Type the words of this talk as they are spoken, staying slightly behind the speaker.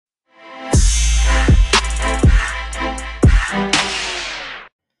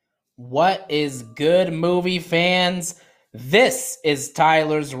What is good, movie fans? This is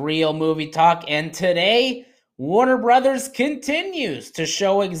Tyler's Real Movie Talk, and today, Warner Brothers continues to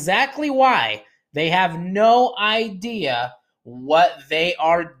show exactly why they have no idea what they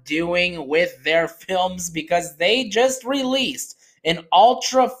are doing with their films because they just released an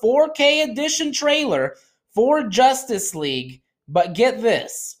Ultra 4K edition trailer for Justice League. But get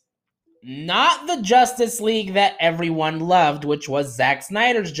this. Not the Justice League that everyone loved, which was Zack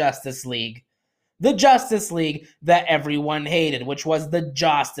Snyder's Justice League. The Justice League that everyone hated, which was the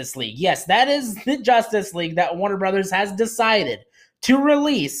Justice League. Yes, that is the Justice League that Warner Brothers has decided to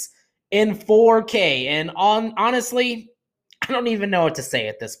release in 4K. And honestly, I don't even know what to say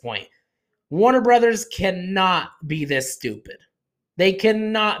at this point. Warner Brothers cannot be this stupid. They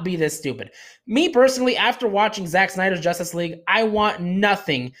cannot be this stupid. Me personally, after watching Zack Snyder's Justice League, I want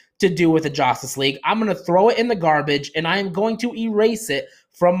nothing to do with the Justice League. I'm going to throw it in the garbage, and I am going to erase it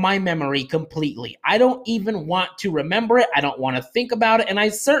from my memory completely. I don't even want to remember it. I don't want to think about it, and I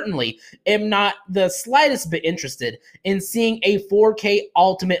certainly am not the slightest bit interested in seeing a 4K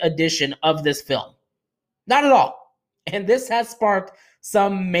Ultimate Edition of this film. Not at all. And this has sparked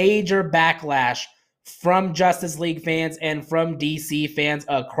some major backlash from Justice League fans and from DC fans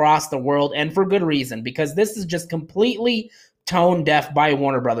across the world, and for good reason, because this is just completely tone deaf by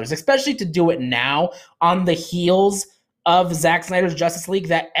Warner Brothers, especially to do it now on the heels of Zack Snyder's Justice League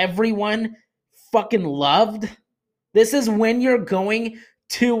that everyone fucking loved. This is when you're going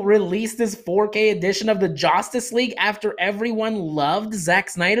to release this 4K edition of the Justice League after everyone loved Zack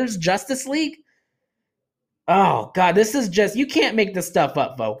Snyder's Justice League? Oh, God, this is just, you can't make this stuff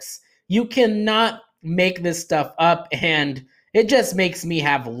up, folks. You cannot make this stuff up, and it just makes me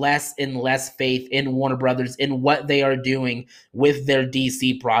have less and less faith in Warner Brothers, in what they are doing with their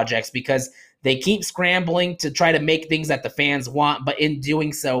DC projects, because they keep scrambling to try to make things that the fans want, but in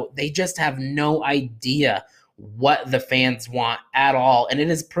doing so, they just have no idea what the fans want at all, and it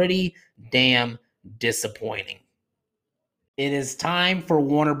is pretty damn disappointing. It is time for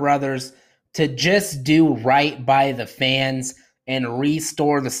Warner Brothers to just do right by the fans and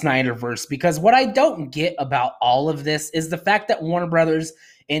restore the Snyderverse, because what I don't get about all of this is the fact that Warner Brothers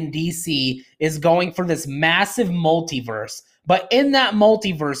in DC is going for this massive multiverse, but in that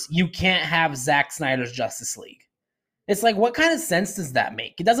multiverse, you can't have Zack Snyder's Justice League. It's like, what kind of sense does that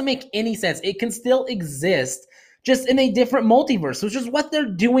make? It doesn't make any sense. It can still exist, just in a different multiverse, which is what they're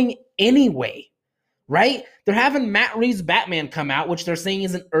doing anyway. Right? They're having Matt Reeves' Batman come out, which they're saying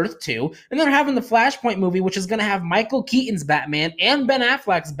is an Earth 2, and they're having the Flashpoint movie, which is going to have Michael Keaton's Batman and Ben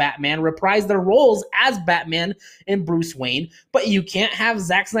Affleck's Batman reprise their roles as Batman and Bruce Wayne, but you can't have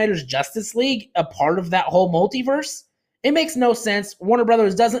Zack Snyder's Justice League a part of that whole multiverse? It makes no sense. Warner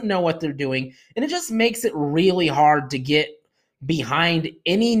Brothers doesn't know what they're doing, and it just makes it really hard to get behind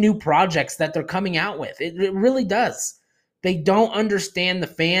any new projects that they're coming out with. It really does. They don't understand the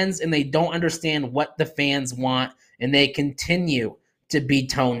fans, and they don't understand what the fans want, and they continue to be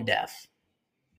tone deaf.